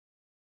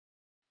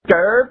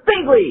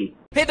Girbeagly!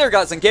 Hey there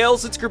guys and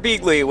gals, it's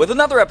Girbeagly with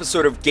another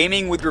episode of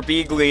Gaming with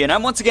Girbeagly, and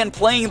I'm once again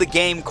playing the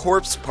game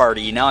Corpse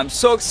Party. Now I'm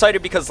so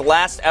excited because the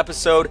last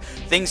episode,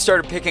 things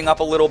started picking up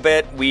a little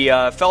bit. We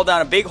fell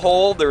down a big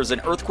hole, there was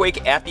an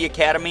earthquake at the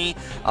academy,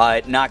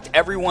 it knocked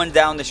everyone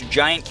down this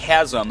giant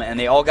chasm, and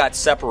they all got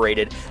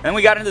separated. And then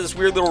we got into this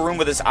weird little room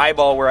with this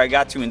eyeball where I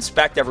got to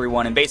inspect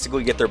everyone and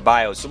basically get their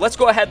bios. So let's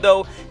go ahead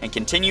though and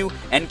continue,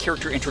 end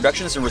character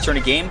introductions and return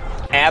to game.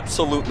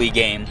 Absolutely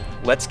game.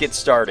 Let's get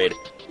started.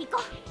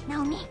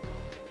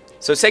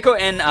 So Seiko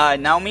and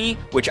Naomi,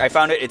 which I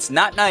found it's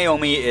not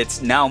Naomi,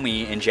 it's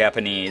Naomi in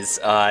Japanese,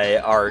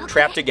 are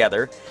trapped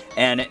together.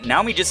 And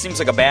Naomi just seems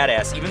like a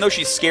badass. Even though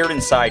she's scared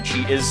inside,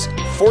 she is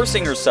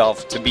forcing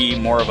herself to be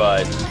more of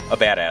a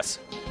badass.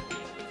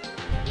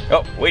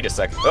 Oh, wait a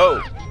sec.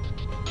 Oh,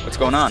 what's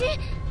going on?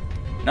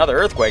 Another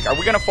earthquake. Are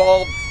we going to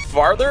fall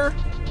farther?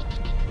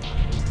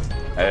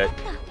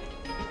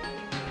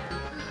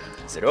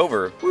 Is it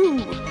over? Woo!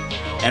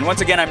 And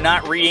once again, I'm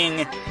not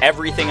reading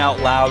everything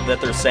out loud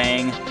that they're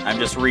saying. I'm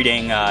just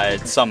reading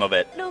some of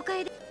it.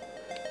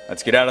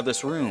 Let's get out of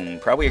this room.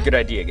 Probably a good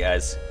idea,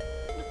 guys.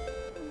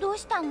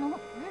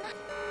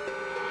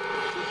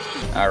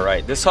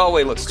 Alright, this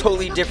hallway looks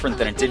totally different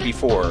than it did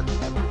before.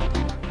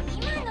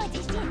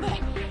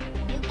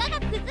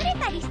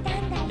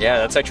 Yeah,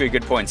 that's actually a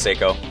good point,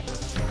 Seiko.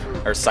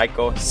 Or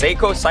Psycho.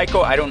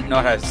 Seiko? I don't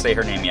know how to say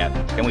her name yet.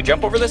 Can we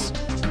jump over this?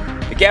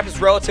 The gap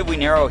is relatively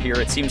narrow here.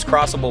 It seems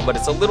crossable, but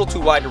it's a little too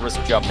wide to risk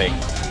jumping.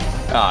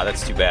 Ah,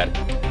 that's too bad.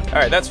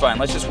 Alright, that's fine.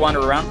 Let's just wander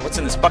around. What's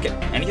in this bucket?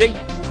 Anything?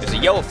 There's a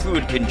yellow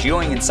fluid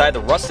congealing inside the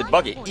rusted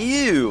bucket.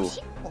 Ew!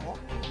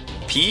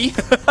 Pee?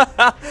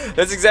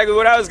 That's exactly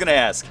what I was going to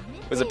ask.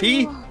 Was it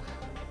pee?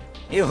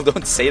 Ew,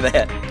 don't say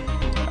that.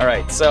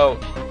 Alright, so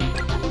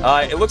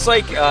it looks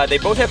like they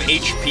both have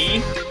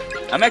HP.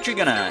 I'm actually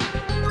going to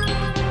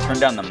turn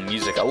down the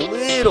music a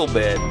little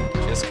bit,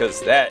 just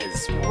because that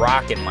is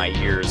rocking my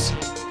ears.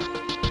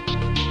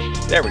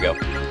 There we go.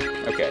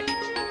 Okay.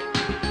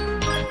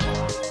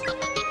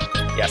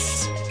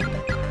 Yes.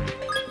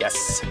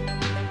 Yes.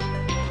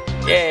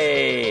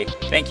 Yay!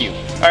 Thank you.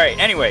 Alright,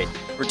 anyway,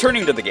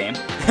 returning to the game.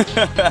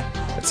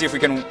 Let's see if we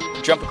can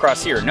jump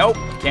across here. Nope,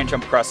 can't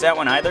jump across that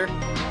one either.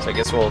 So I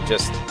guess we'll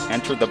just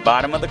enter the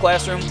bottom of the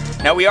classroom.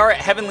 Now we are at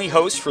Heavenly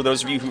Host, for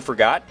those of you who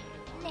forgot.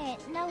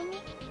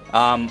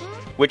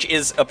 Which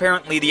is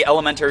apparently the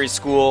elementary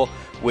school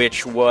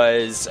which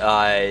was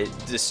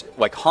this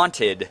like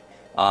haunted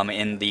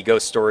in the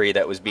ghost story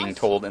that was being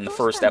told in the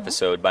first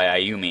episode by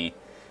Ayumi.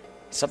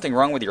 Something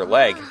wrong with your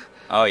leg?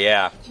 Oh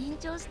yeah.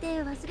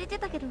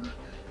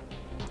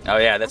 Oh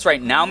yeah, that's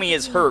right. Naomi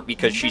is hurt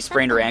because she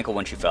sprained her ankle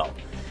when she fell.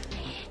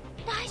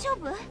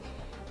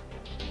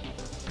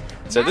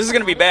 So this is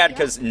going to be bad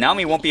because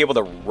Naomi won't be able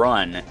to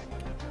run.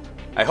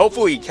 I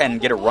hopefully can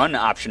get a run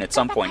option at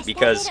some point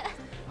because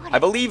I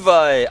believe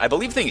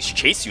things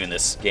chase you in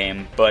this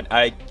game, but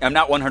I'm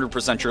not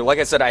 100% sure. Like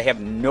I said, I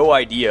have no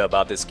idea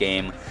about this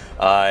game.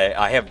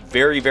 I have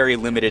very, very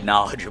limited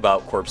knowledge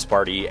about Corpse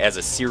Party as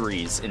a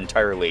series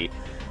entirely.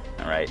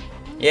 Alright.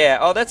 Yeah,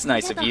 oh, that's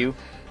nice of you.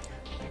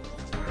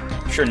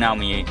 I'm sure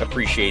Naomi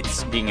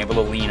appreciates being able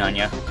to lean on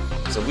you.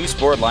 There's a loose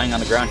board lying on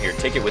the ground here.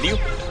 Take it with you?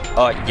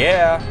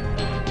 Yeah.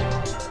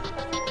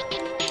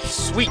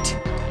 Sweet.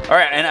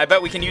 Alright, and I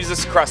bet we can use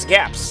this across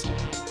gaps.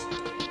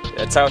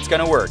 That's how it's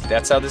going to work.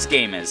 That's how this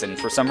game is. And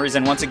for some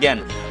reason, once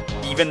again,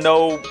 even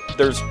though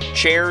there's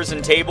chairs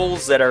and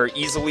tables that are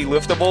easily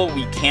liftable,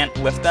 we can't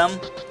lift them.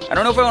 I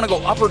don't know if I want to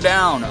go up or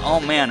down. Oh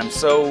man, I'm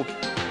so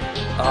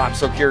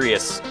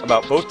curious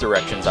about both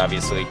directions,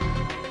 obviously.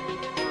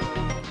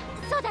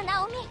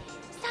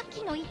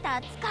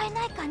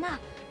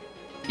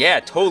 Yeah,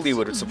 totally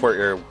would support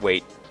your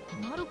weight.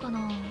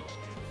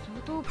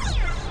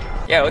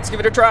 Yeah, let's give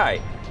it a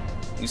try.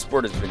 New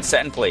sport has been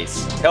set in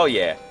place. Hell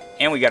yeah.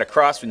 And we got a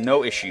cross with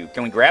no issue.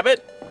 Can we grab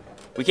it?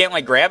 We can't,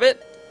 like, grab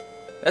it?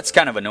 That's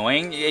kind of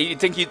annoying.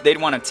 You'd think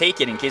they'd want to take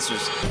it in case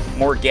there's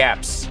more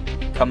gaps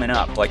coming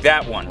up. Like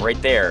that one,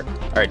 right there.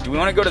 Alright, do we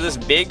want to go to this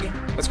big?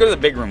 Let's go to the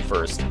big room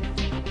first.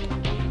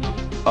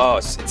 Oh,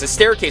 it's a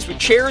staircase with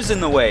chairs in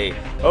the way.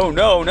 Oh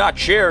no, not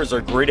chairs. Our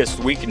greatest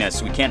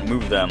weakness. We can't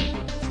move them.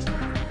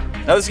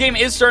 Now, this game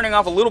is starting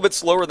off a little bit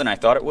slower than I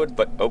thought it would,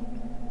 but... Oh.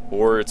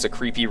 Or it's a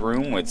creepy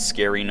room with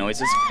scary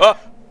noises. Oh!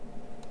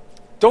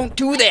 Don't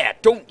do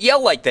that! Don't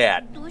yell like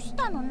that!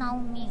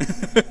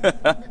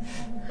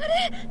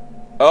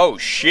 Oh,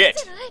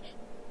 shit!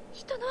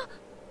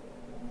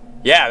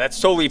 Yeah, that's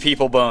totally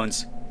people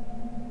bones.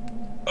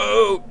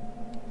 Oh!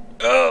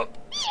 Oh!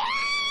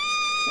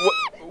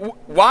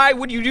 Why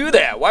would you do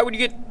that? Why would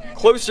you get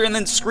closer and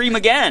then scream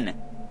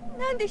again?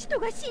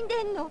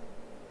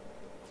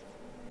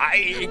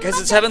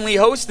 Because it's Heavenly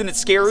Host and it's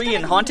scary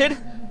and haunted?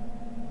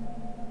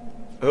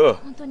 Ugh.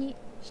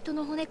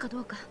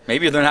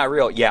 Maybe they're not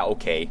real. Yeah,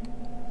 okay.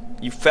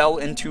 You fell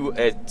into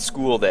a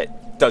school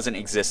that doesn't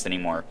exist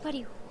anymore.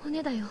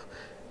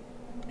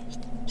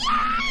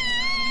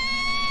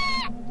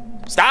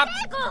 Stop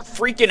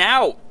freaking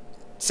out,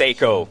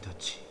 Seiko.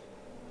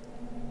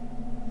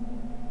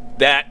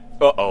 That...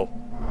 Uh-oh.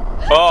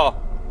 Oh.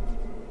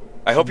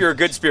 I hope you're a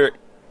good spirit.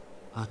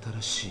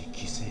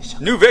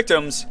 New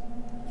victims.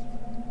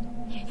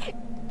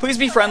 Please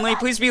be friendly.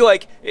 Please be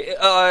like,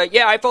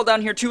 yeah, I fell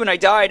down here too and I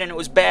died and it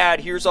was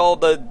bad. Here's all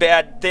the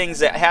bad things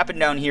that happened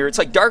down here. It's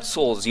like Dark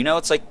Souls, you know?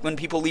 It's like when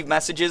people leave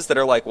messages that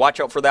are like, watch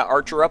out for that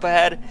archer up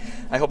ahead.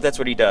 I hope that's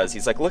what he does.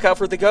 He's like, look out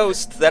for the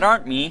ghosts that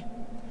aren't me.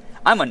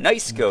 I'm a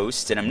nice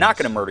ghost and I'm not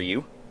going to murder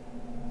you.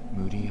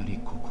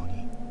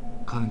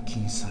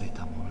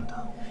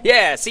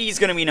 Yeah, see, he's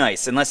going to be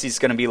nice. Unless he's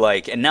going to be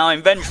like, and now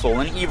I'm vengeful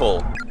and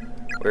evil.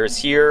 Whereas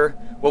here,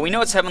 well, we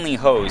know it's Heavenly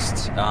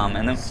Host.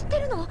 And then...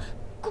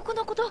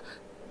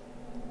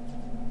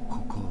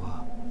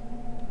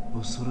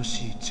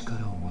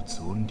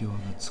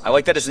 I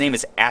like that his name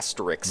is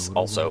Asterix,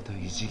 also.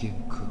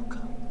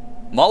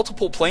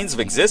 Multiple planes of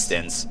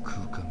existence?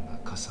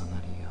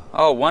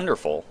 Oh,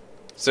 wonderful.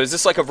 So is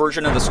this like a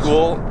version of the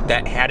school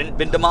that hadn't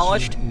been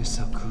demolished?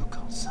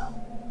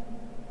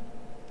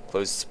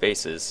 Closed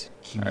spaces.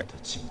 All right.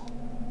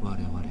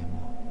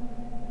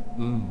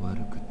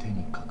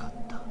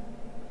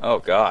 Oh,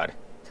 God.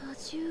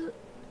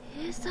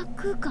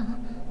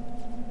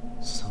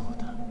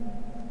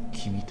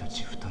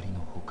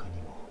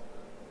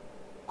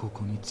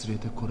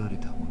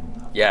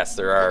 Yes,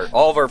 there are.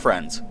 All of our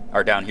friends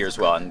are down here as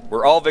well, and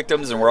we're all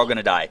victims, and we're all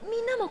gonna die.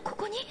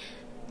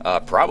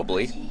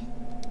 Probably.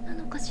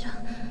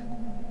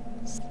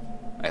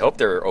 I hope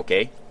they're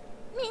okay.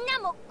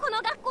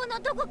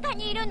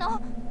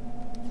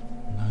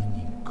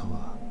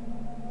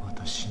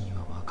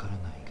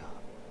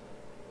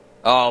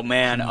 Oh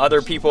man,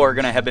 other people are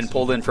gonna have been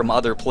pulled in from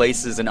other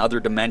places and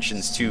other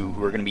dimensions too,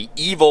 who are gonna be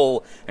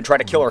evil and try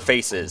to kill our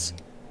faces.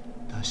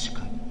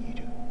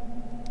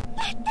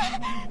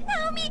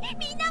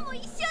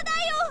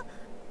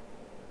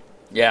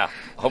 Yeah,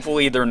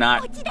 hopefully they're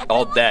not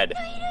all dead.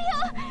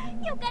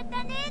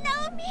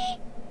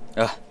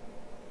 Ugh.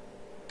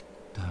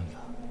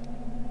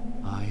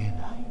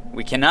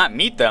 We cannot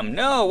meet them.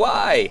 No,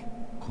 why?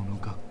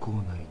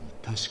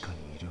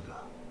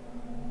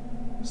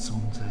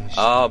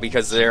 Oh,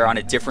 because they're on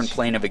a different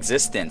plane of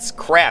existence.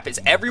 Crap, is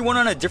everyone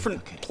on a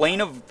different plane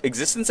of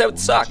existence? That would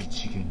suck.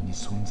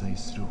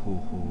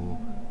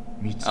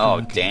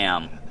 Oh,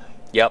 damn.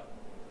 Yep.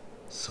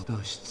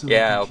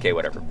 Yeah, okay,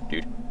 whatever,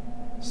 dude.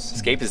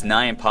 Escape is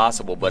nigh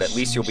impossible, but at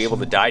least you'll be able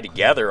to die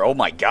together. Oh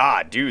my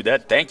god, dude,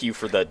 thank you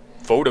for the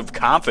vote of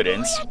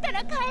confidence.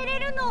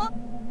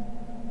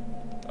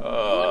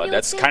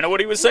 That's kind of what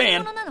he was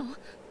saying.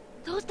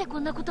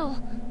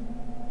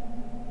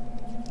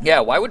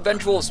 Yeah, why would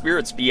Vengeful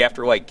Spirits be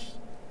after, like,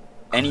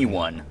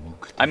 anyone?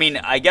 I mean,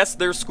 I guess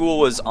their school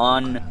was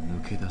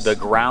on the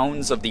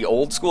grounds of the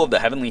old school, of the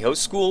Heavenly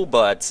Host school,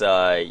 but,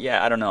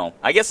 yeah, I don't know.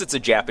 I guess it's a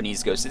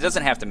Japanese ghost. It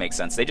doesn't have to make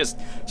sense. They just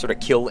sort of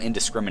kill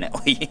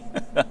indiscriminately.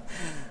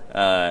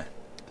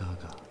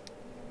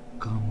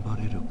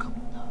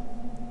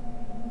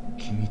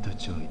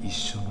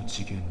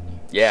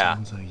 Yeah.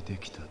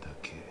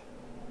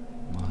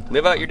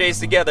 Live out your days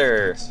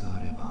together.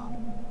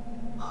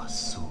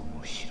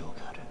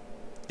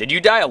 Did you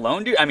die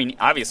alone, dude? I mean,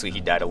 obviously he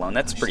died alone.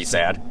 That's pretty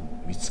sad.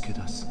 It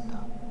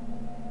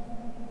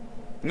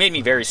made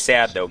me very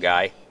sad, though,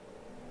 guy.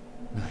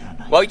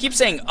 Well, he keeps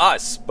saying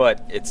us,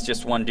 but it's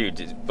just one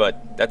dude.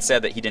 But that's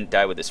sad that he didn't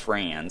die with his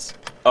friends.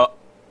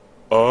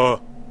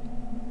 Hello,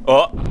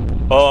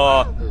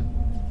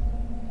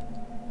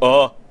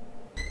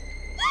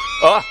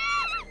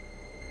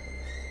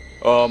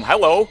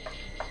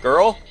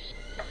 girl.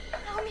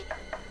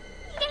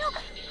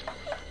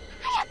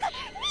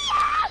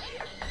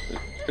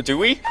 Do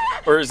we?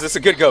 Or is this a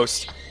good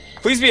ghost?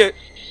 Please be a...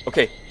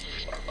 Okay.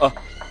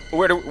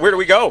 Where do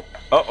we go?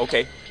 Oh,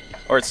 okay.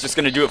 Or it's just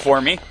gonna do it for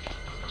me.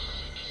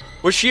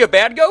 Was she a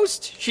bad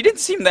ghost? She didn't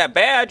seem that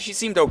bad. She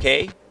seemed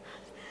okay.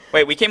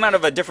 Wait, we came out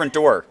of a different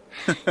door.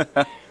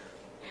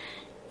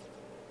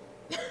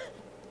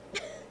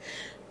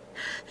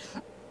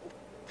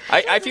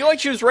 I feel like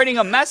she was writing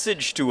a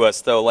message to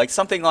us, though. Like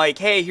something like,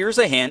 hey, here's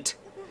a hint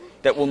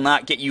that will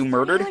not get you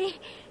murdered.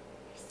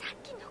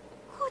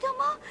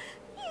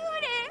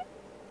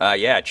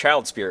 Yeah,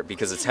 child spirit,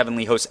 because it's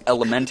Heavenly Host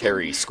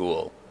Elementary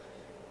School.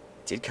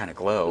 It did kind of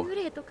glow.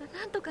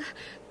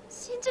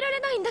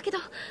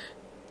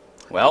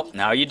 Well,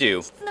 now you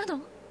do.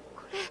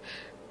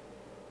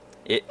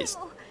 It is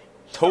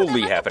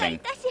totally happening.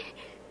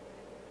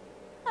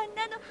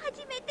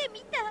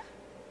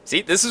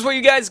 See, this is what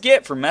you guys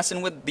get for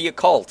messing with the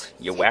occult,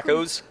 you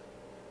wackos.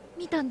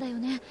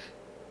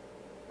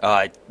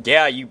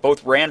 Yeah, you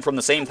both ran from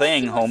the same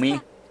thing,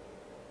 homie.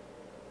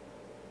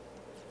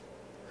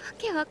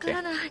 Okay.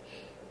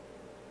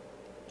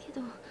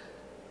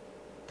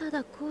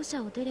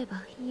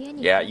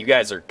 Yeah, you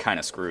guys are kind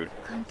of screwed.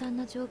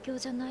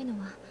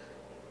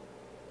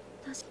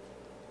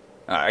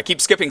 I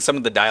keep skipping some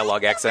of the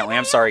dialogue accidentally.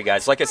 I'm sorry,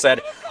 guys. Like I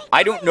said,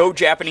 I don't know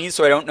Japanese,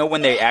 so I don't know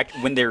when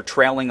they're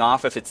trailing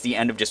off, if it's the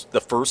end of just the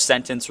first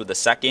sentence or the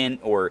second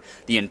or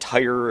the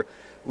entire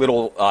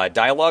little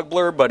dialogue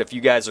blurb, but if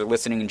you guys are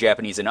listening in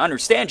Japanese and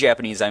understand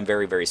Japanese, I'm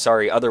very, very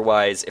sorry.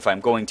 Otherwise, if I'm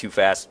going too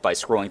fast by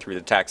scrolling through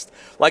the text,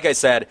 like I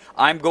said,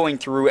 I'm going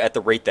through at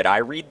the rate that I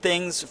read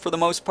things for the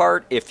most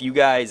part. If you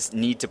guys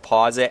need to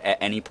pause it at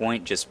any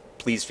point, just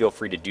please feel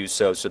free to do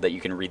so that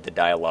you can read the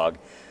dialogue.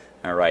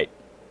 All right.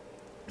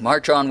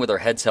 March on with our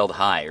heads held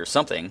high or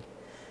something.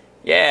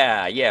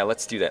 Yeah,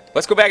 let's do that.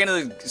 Let's go back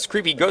into this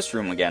creepy ghost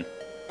room again.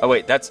 Oh,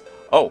 wait, that's...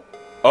 Oh,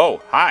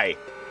 hi.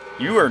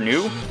 You are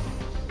new?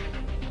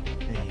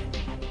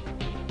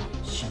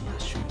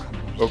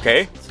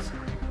 Okay.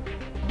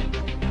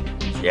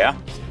 Yeah.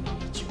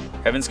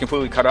 Heaven's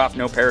completely cut off,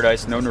 no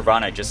paradise, no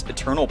nirvana, just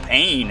eternal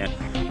pain.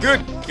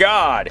 Good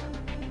God.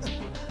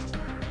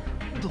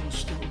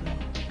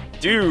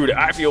 Dude,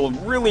 I feel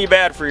really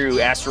bad for you,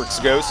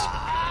 Asterix Ghost.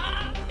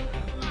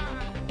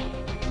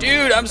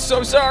 Dude, I'm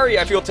so sorry.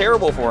 I feel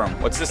terrible for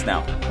him. What's this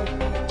now?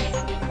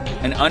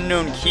 An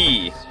unknown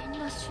key.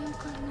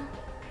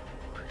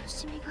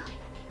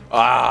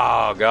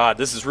 Oh, God.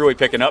 This is really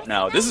picking up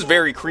now. This is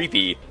very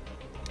creepy.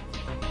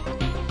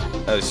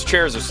 Those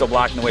chairs are still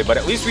blocking the way, but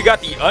at least we got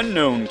the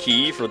unknown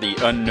key for the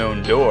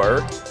unknown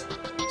door.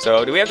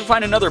 So, do we have to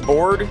find another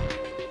board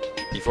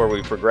before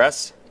we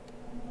progress?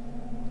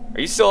 Are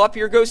you still up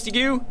here, Ghosty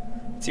Goo?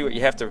 Let's see what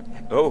you have to...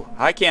 Oh,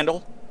 hi,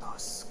 Candle.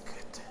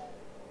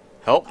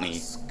 Help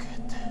me.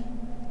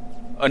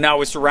 Now,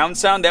 with surround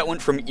sound, that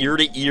went from ear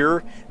to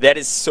ear. That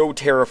is so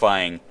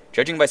terrifying.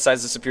 Judging by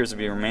size, this appears to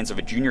be the remains of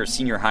a junior or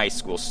senior high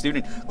school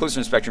student. Closer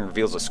inspection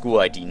reveals a school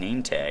ID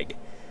name tag.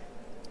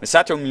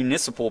 Misato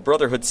Municipal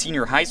Brotherhood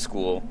Senior High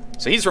School.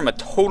 So he's from a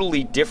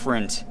totally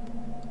different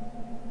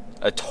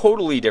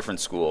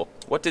school.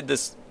 What did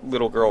this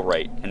little girl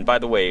write? And by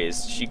the way,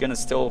 is she gonna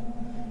still...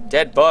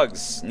 Dead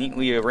bugs,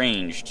 neatly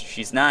arranged.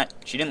 She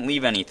didn't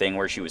leave anything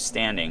where she was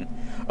standing.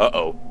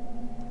 Uh-oh.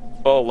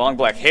 Oh, long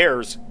black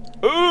hairs.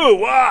 Ooh,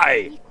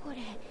 why?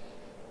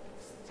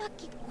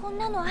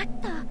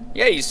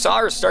 Yeah, you saw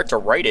her start to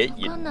write it,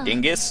 you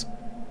dingus.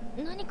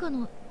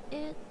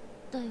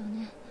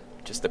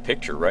 Just a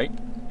picture, right?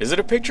 Is it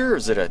a picture or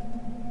is it a...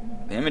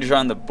 The image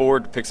on the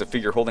board depicts a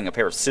figure holding a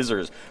pair of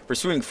scissors,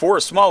 pursuing 4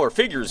 smaller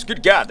figures.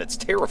 Good God, that's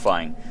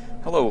terrifying.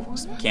 Hello,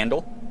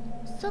 candle.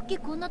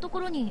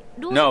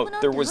 No,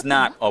 there was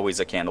not always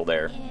a candle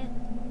there.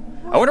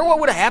 I wonder what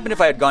would have happened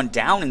if I had gone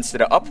down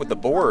instead of up with the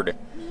board.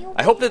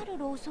 I hope that...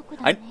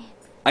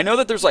 I know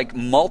that there's like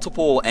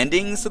multiple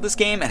endings to this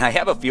game, and I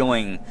have a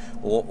feeling,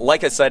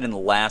 like I said in the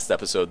last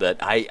episode, that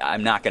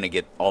I'm not going to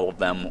get all of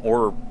them,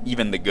 or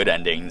even the good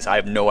endings. I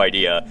have no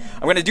idea.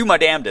 I'm going to do my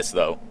damnedest,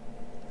 though.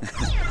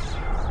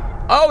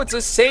 Oh, it's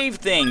a save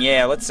thing.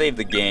 Yeah, let's save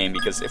the game,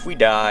 because if we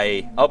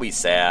die, I'll be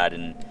sad.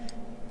 And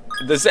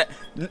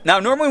now,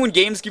 normally when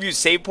games give you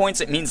save points,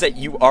 it means that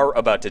you are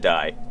about to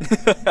die.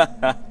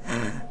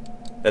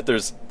 That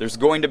there's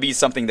going to be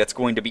something that's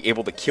going to be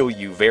able to kill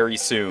you very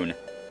soon.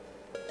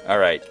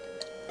 Alright.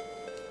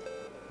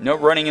 No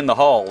running in the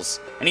halls.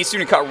 Any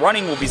student caught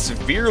running will be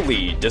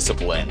severely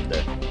disciplined.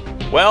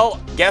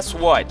 Well, guess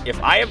what? If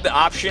I have the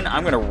option,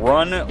 I'm going to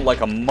run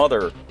like a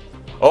mother.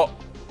 Oh,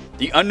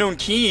 the unknown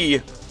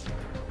key.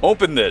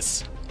 Open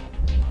this.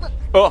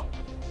 Oh,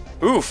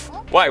 oof.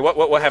 Why?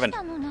 What happened?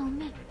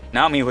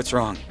 Naomi, what's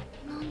wrong?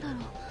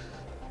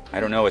 I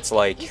don't know. It's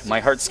like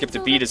my heart skipped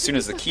a beat as soon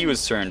as the key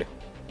was turned.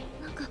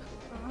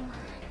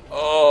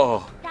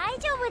 Oh.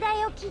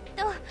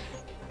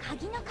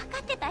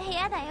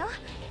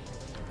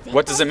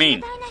 What does it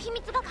mean?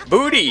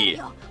 Booty!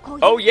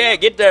 Oh yeah,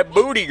 get that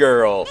booty,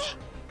 girl!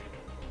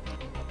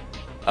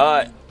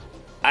 Oh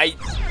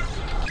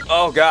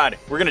god,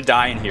 we're gonna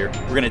die in here.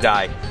 We're gonna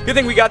die. Good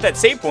thing we got that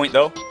save point,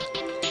 though.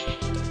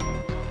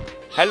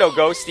 Hello,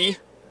 Ghosty.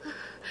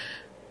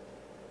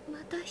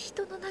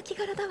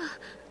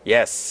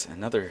 Yes,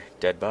 another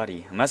dead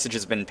body. A message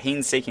has been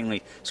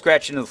painstakingly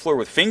scratched into the floor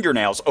with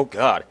fingernails. Oh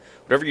god.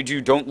 Whatever you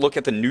do, don't look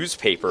at the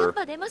newspaper.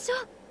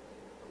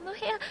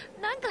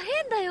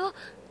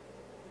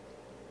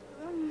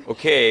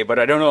 Okay, but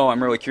I don't know.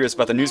 I'm really curious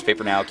about the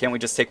newspaper now. Can't we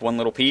just take one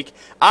little peek?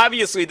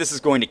 Obviously, this is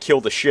going to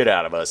kill the shit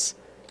out of us.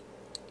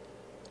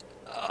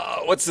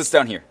 What's this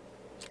down here?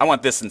 I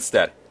want this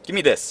instead. Give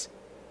me this.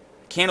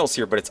 Candle's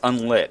here, but it's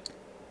unlit.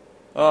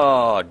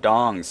 Oh,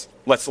 dongs.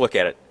 Let's look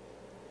at it.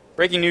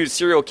 Breaking news,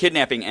 serial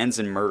kidnapping ends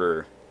in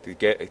murder. The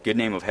good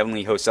name of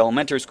Heavenly Host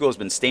Elementary School has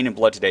been stained in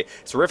blood today.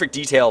 Horrific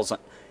details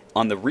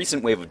on the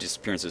recent wave of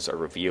disappearances are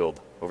revealed.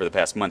 Over the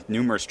past month,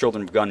 numerous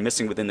children have gone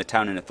missing within the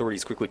town, and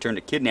authorities quickly turned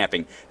to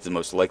kidnapping as the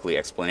most likely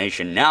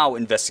explanation. Now,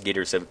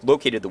 investigators have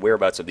located the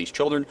whereabouts of these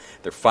children.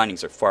 Their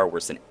findings are far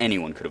worse than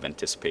anyone could have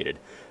anticipated.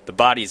 The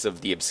bodies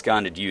of the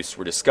absconded youths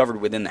were discovered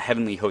within the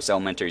Heavenly Host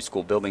Elementary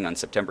School building on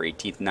September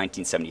 18,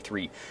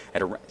 1973.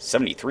 At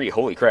 73,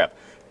 holy crap.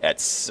 At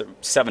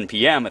 7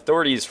 p.m.,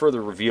 authorities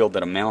further revealed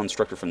that a male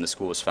instructor from the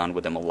school was found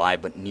with them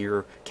alive but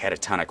near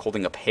catatonic,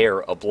 holding a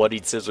pair of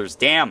bloodied scissors.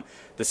 Damn!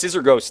 The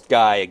scissor ghost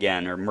guy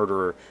again, or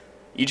murderer.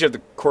 Each of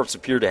the corpses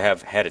appeared to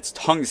have had its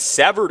tongue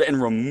severed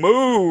and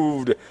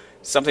removed.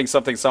 Something,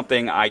 something,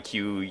 something,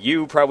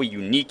 IQU, probably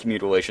unique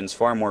mutilations,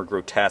 far more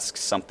grotesque,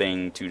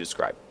 something to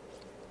describe.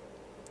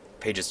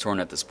 Page is torn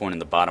at this point,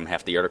 and the bottom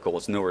half of the article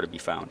is nowhere to be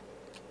found.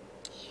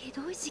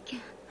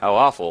 How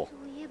awful.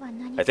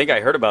 I think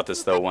I heard about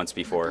this, though, once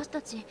before.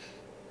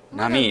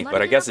 Not me,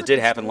 but I guess it did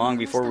happen long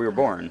before we were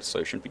born, so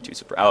you shouldn't be too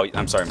surprised. Oh,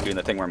 I'm sorry, I'm doing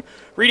the thing where I'm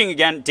reading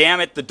again.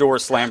 Damn it, the door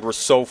slammed. We're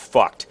so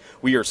fucked.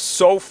 We are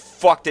so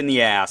fucked in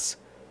the ass.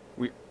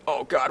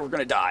 Oh, God, we're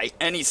gonna die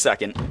any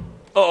second.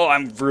 Oh,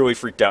 I'm really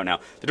freaked out now.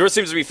 The door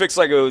seems to be fixed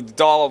like a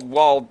doll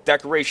wall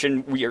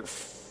decoration. We are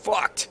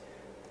fucked.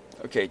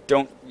 Okay,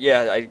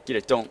 yeah, I get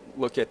it. Don't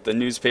look at the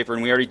newspaper,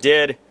 and we already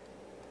did.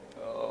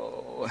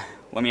 Oh,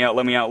 let me out,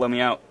 let me out, let me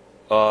out.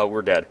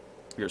 We're dead.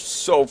 We are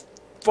so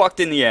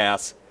fucked in the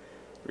ass.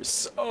 We're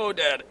so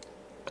dead.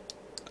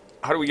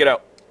 How do we get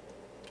out?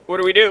 What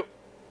do we do?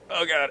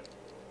 Oh, God.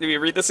 Did we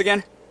read this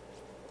again?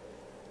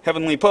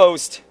 Heavenly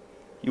Post.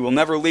 You will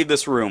never leave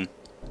this room.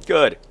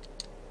 Good.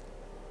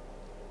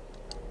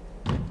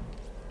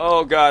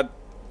 Oh, God.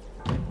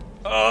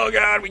 Oh,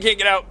 God, we can't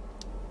get out.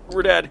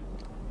 We're dead.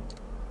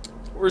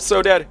 We're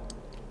so dead.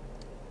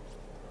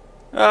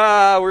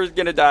 Ah, we're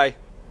gonna die.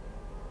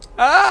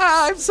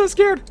 Ah, I'm so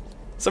scared.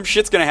 Some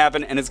shit's gonna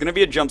happen, and it's gonna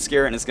be a jump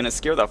scare, and it's gonna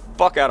scare the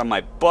fuck out of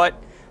my butt.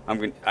 Let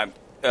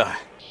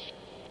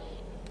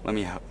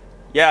me out.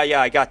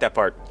 Yeah, I got that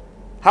part.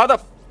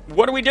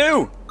 What do we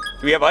do?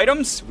 Do we have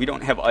items? We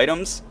don't have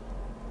items.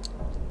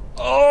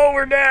 Oh,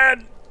 we're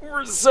dead.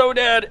 We're so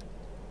dead.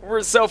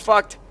 We're so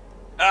fucked.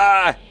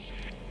 Ah!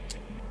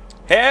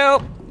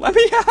 Help! Let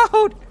me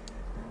out!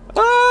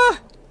 Ah!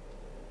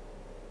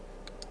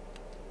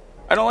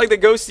 I don't like the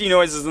ghosty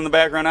noises in the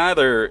background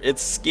either.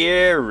 It's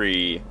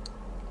scary.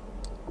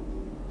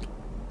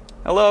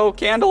 Hello,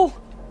 candle?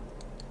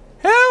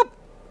 Help!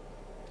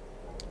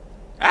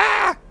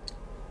 Ah!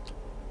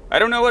 I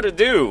don't know what to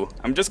do.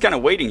 I'm just kind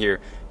of waiting here.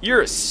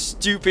 You're a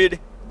stupid...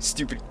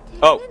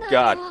 Oh,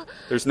 God.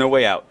 There's no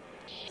way out.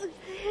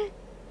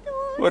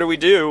 What do we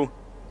do?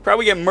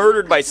 Probably get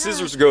murdered by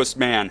Scissors Ghost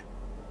Man.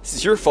 This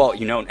is your fault,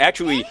 you know.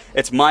 Actually,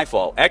 it's my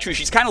fault. Actually,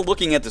 she's kind of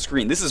looking at the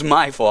screen. This is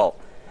my fault.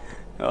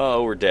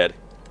 Oh, we're dead.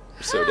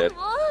 We're so dead.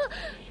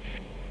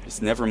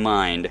 Just never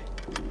mind.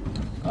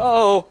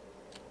 Oh.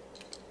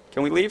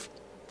 Can we leave?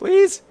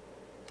 Please?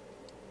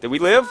 Did we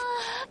live?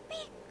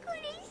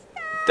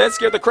 That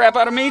scared the crap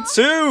out of me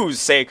too,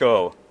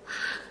 Seiko.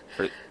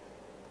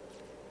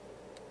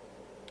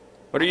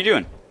 What are you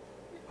doing?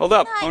 Hold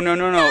up. Oh,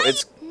 no.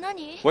 It's...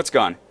 What's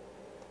gone?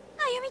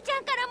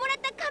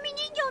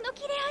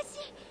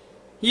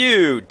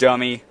 You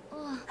dummy.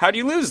 How do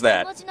you lose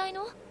that?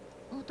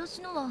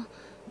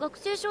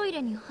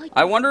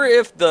 I wonder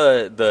if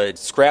the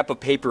scrap of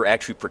paper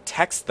actually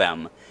protects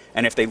them,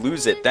 and if they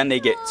lose it, then they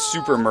get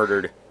super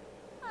murdered.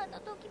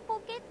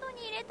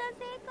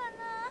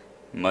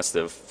 Must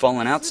have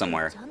fallen out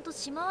somewhere.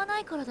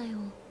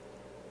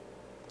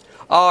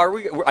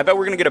 Oh, I bet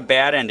we're gonna get a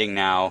bad ending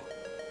now.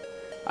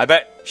 I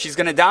bet she's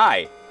gonna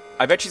die.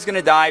 I bet she's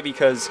gonna die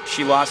because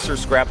she lost her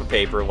scrap of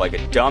paper like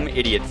a dumb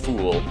idiot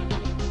fool,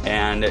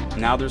 and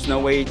now there's no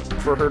way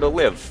for her to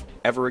live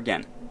ever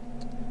again.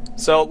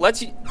 So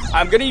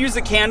I'm gonna use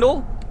the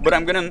candle, but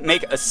I'm gonna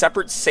make a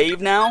separate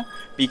save now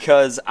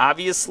because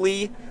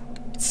obviously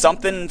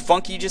something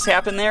funky just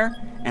happened there,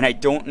 and I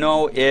don't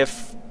know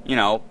if, you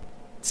know,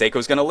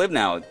 Seiko's gonna live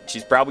now.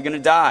 She's probably gonna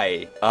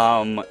die.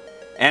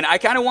 And I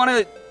kind of want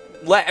to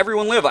let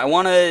everyone live. I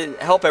want to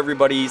help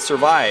everybody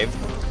survive.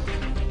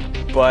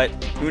 But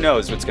who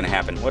knows what's going to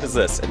happen. What is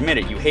this? Admit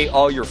it, you hate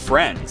all your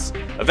friends.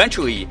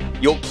 Eventually,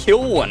 you'll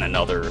kill one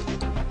another.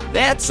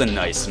 That's a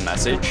nice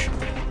message.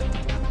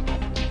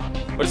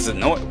 What is the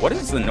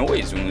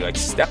noise when we, like,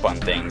 step on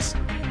things?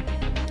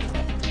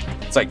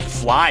 It's like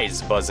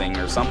flies buzzing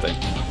or something.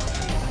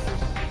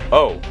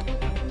 Oh.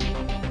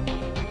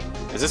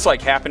 Is this,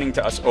 like, happening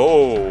to us?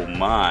 Oh,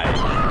 my.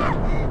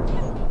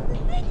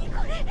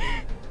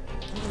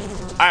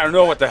 I don't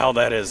know what the hell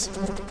that is.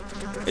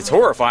 It's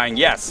horrifying,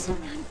 yes.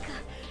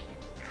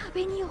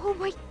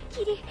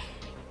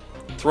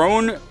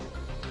 Thrown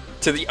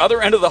to the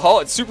other end of the hall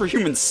at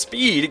superhuman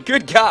speed?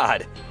 Good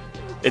God.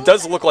 It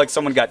does look like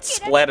someone got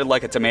splatted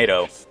like a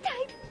tomato.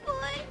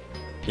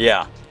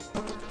 Yeah.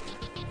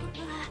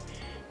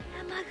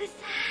 It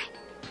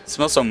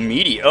smells so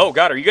meaty. Oh,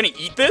 God, are you going to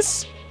eat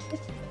this?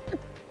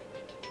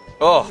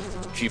 Oh,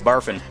 gee,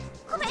 barfing.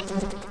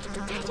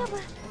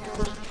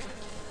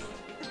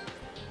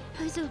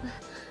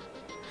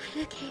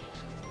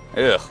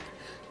 Ugh.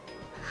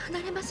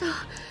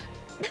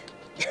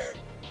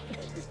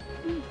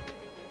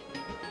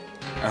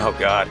 Oh,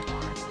 God.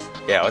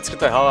 Yeah, let's get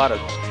the hell out of...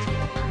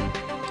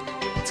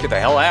 Let's get the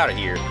hell out of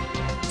here.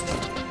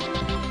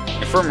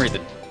 Infirmary,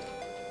 the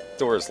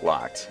door is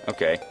locked.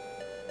 Okay.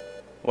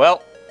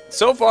 Well,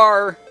 so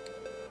far...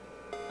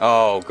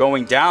 Oh,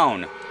 going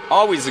down.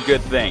 Always a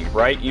good thing,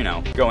 right? You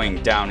know,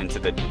 going down into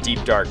the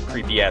deep, dark,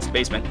 creepy-ass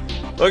basement.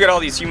 Look at all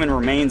these human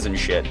remains and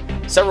shit.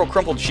 Several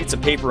crumpled sheets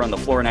of paper on the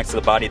floor next to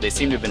the body. They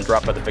seem to have been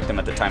dropped by the victim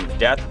at the time of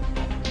death.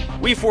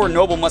 We four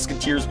noble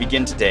musketeers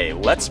begin today.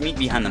 Let's meet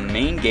behind the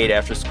main gate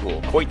after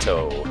school.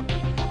 Koito.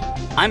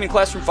 I'm in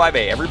classroom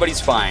 5A. Everybody's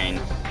fine.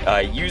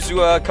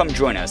 Yuzua, come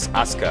join us.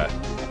 Asuka.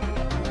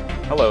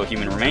 Hello,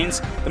 human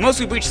remains. The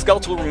mostly bleached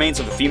skeletal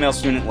remains of a female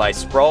student lie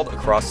sprawled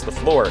across the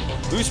floor.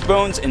 Loose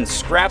bones and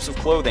scraps of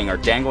clothing are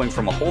dangling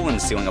from a hole in the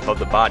ceiling above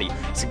the body,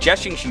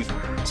 suggesting she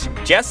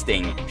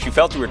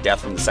fell to her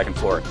death from the second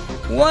floor.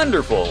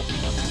 Wonderful!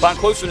 Upon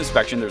closer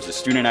inspection, there's a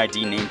student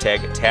ID name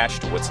tag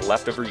attached to what's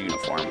left of her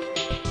uniform.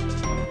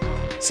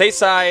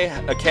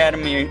 Seisai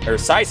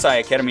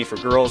Academy for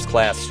Girls,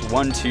 Class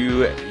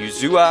 1-2,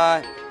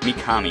 Yuzua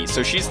Mikami.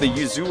 So she's the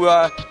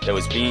Yuzua that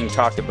was being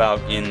talked about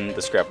in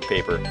the scrap of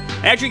paper.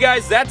 And actually,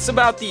 guys, that's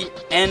about the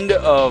end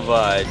of...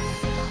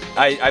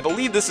 I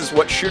believe this is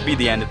what should be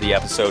the end of the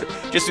episode,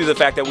 just due to the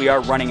fact that we are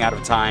running out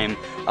of time.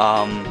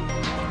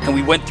 And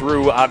we went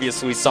through,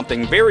 obviously,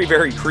 something very,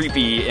 very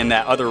creepy in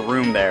that other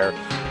room there.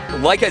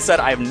 Like I said,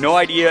 I have no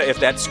idea if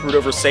that screwed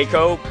over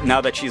Seiko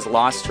now that she's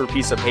lost her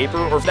piece of paper,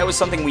 or if that was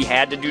something we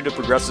had to do to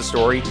progress the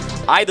story.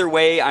 Either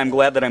way, I'm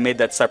glad that I made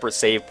that separate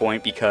save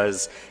point,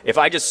 because if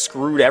I just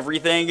screwed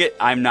everything,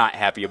 I'm not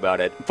happy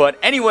about it. But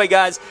anyway,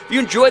 guys, if you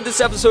enjoyed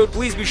this episode,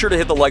 please be sure to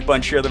hit the like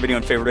button, share the video,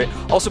 and favorite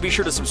it. Also, be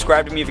sure to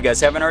subscribe to me if you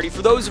guys haven't already.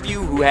 For those of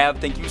you who have,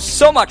 thank you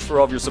so much for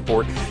all of your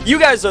support. You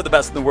guys are the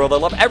best in the world. I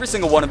love every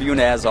single one of you, and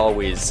as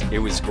always, it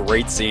was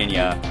great seeing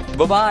ya.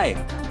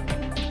 Bye-bye.